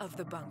 queen of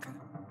the bunker.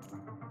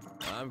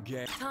 I'm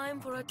game. Time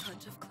for a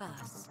touch of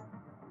class.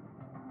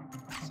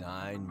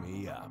 Sign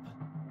me up.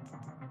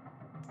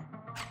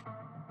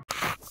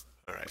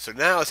 Alright, so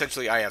now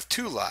essentially I have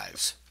 2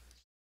 lives.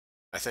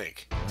 I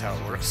think. That's how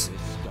it works.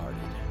 This started.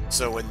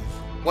 So when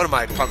one of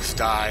my punks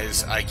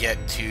dies, I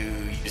get to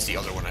use the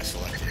other one I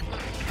selected.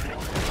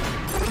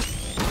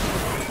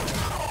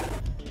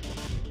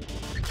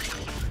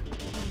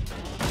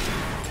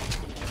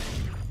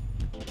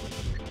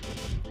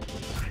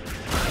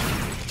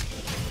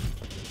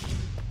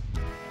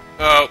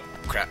 Oh,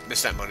 crap.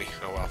 Missed that money.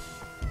 Oh well.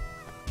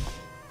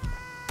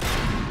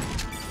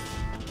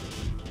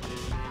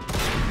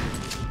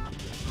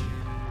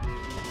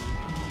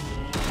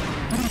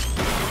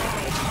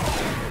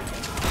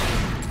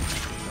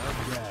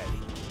 Okay.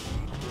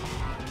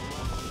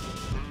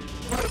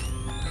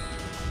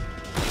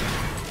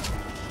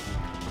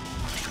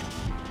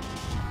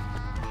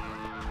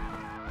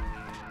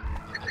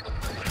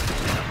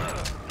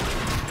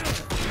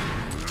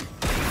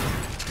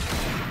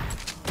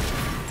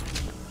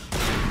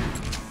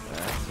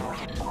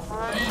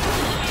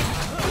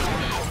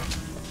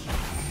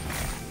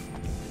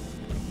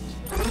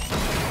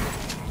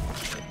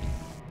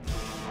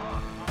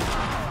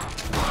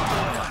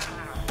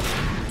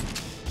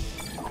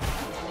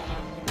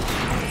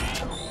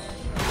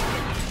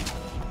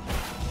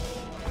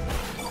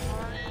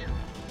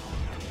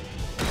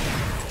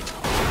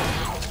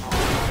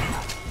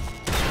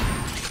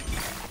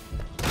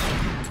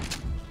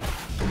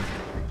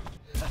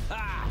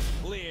 Ha!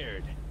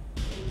 Cleared.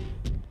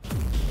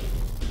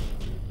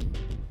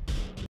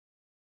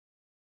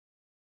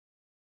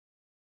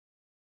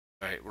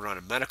 Alright, we're on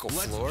a medical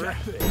Let's floor.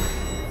 get this.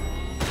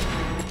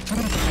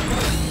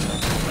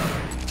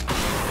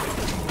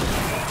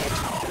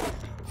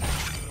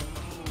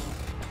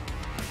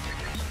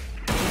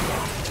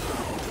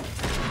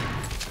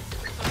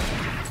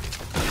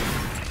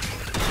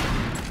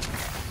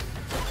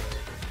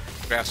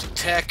 Grab some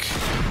tech.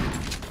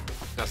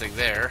 Nothing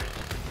there.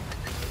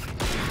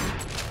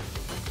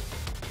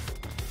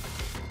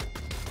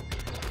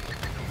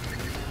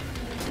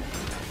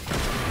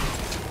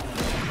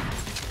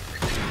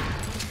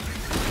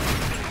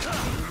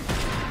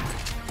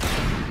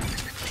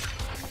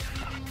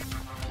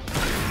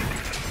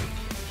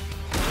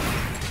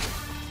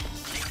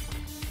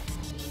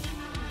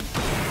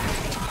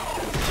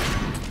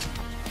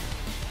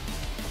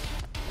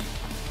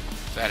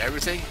 Is that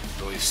everything? I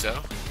believe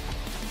so.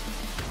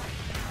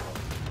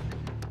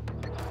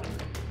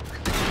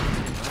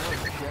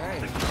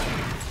 Okay.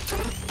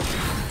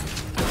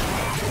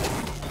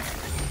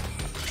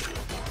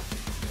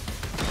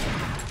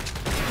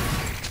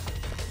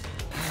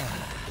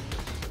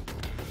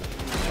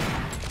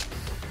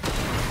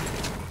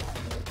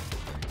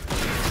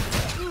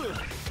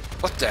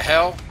 What the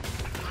hell?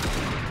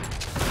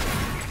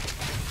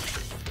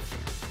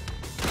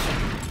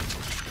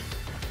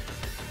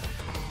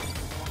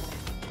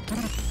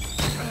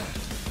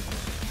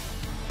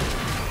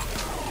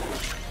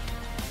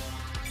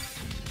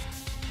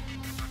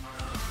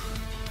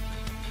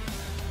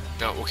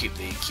 No, we'll keep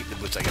the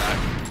boots I got.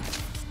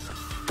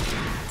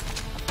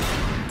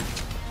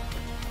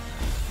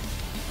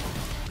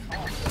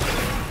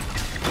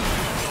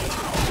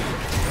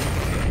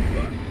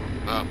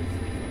 Oh.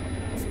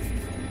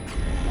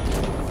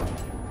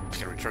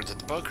 Gonna return to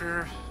the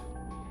bunker.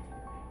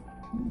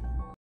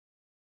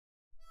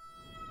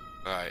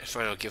 Alright,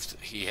 final gift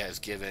he has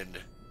given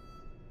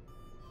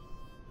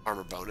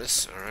armor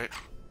bonus, alright.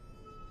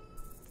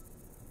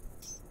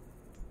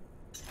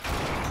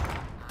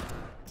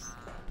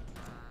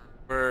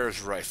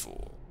 Where's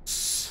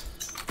rifles?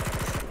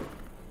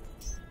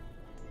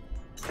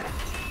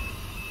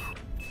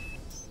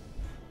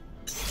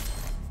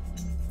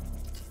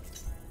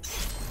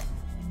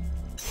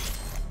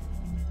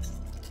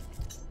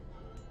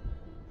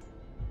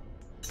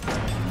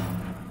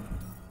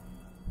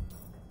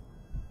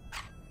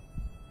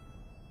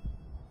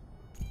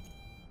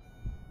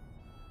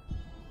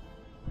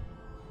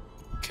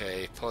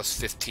 Okay, plus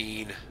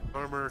 15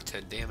 armor,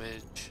 10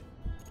 damage.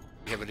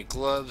 We have any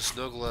gloves?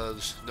 No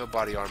gloves, no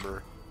body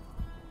armor.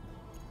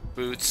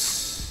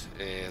 Boots,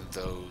 and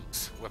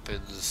those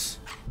weapons.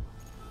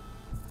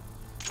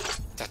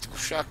 Tactical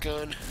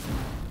shotgun.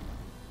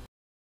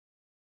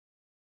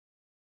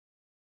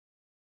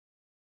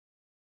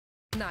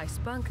 Nice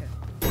bunker.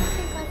 I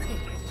think I'll take it.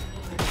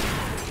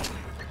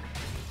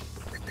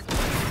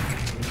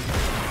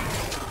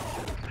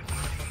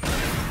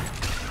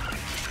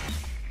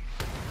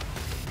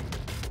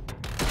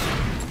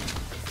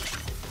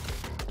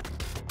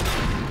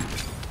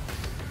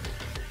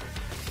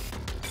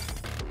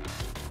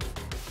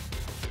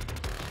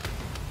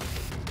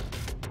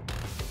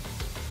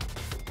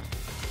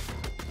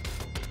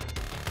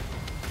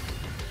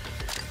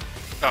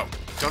 Oh,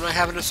 don't I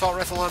have an assault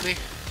rifle on me?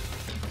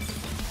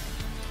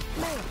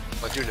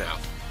 I do now.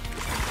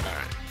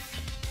 Alright.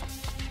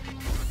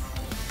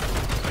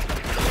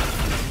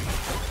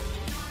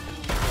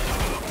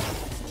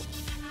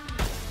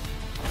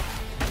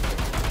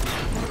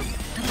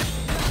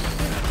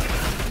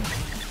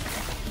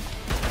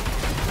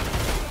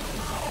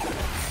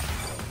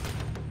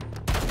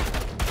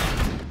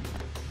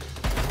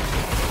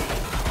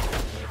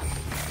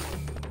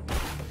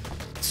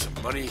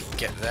 Some money,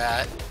 get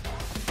that.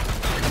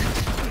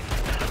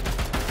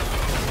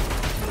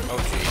 Oh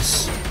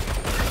jeez.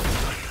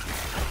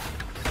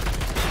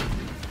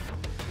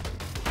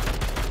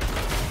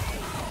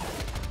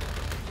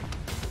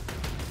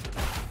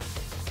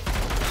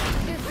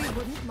 If we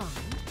wouldn't mind.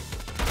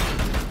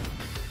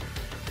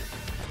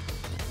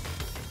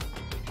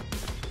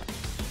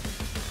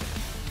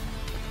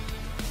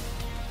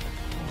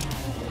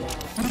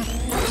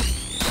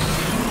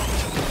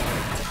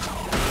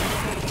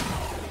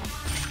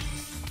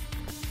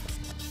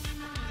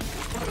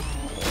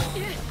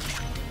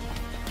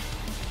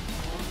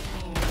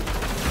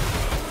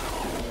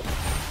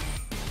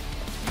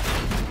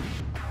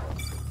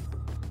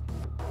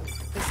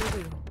 This'll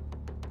do.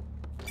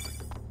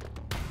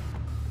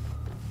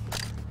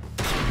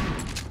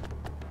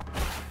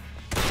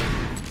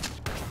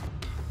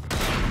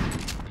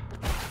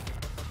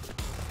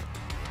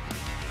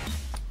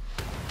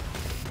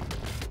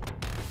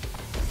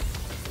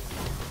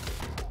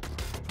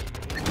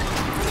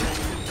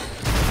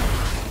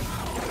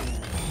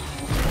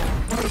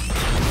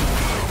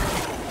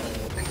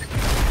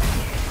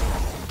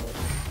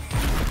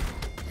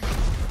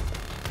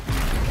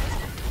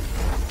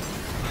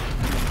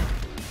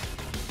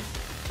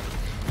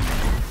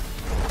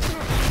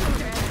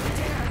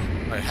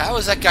 Alright, how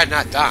is that guy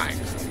not dying?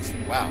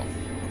 Wow.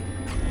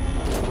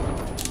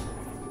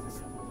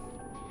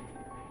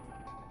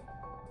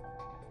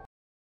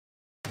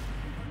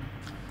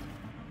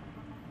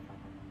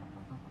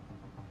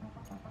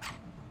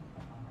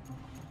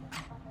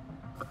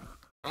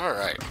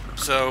 Alright,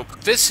 so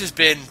this has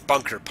been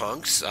Bunker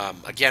Punks.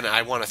 Again,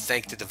 I want to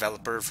thank the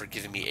developer for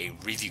giving me a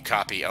review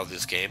copy of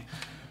this game.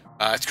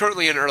 It's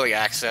currently in early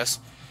access.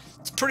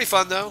 It's pretty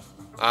fun, though.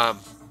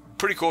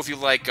 Pretty cool if you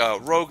like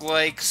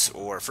roguelikes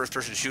or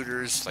first-person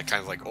shooters, like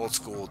kind of like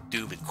old-school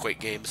Doom and Quake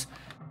games.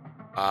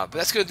 But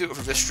that's going to do it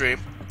for this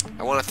stream.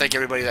 I want to thank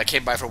everybody that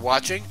came by for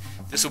watching.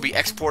 This will be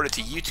exported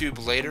to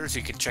YouTube later, so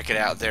you can check it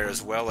out there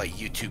as well at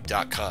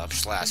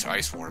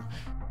youtube.com/iceworm.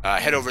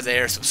 Head over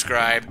there,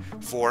 subscribe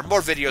for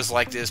more videos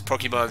like this,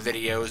 Pokemon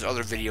videos,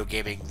 other video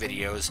gaming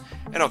videos,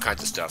 and all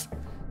kinds of stuff.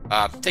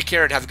 Take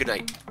care and have a good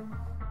night.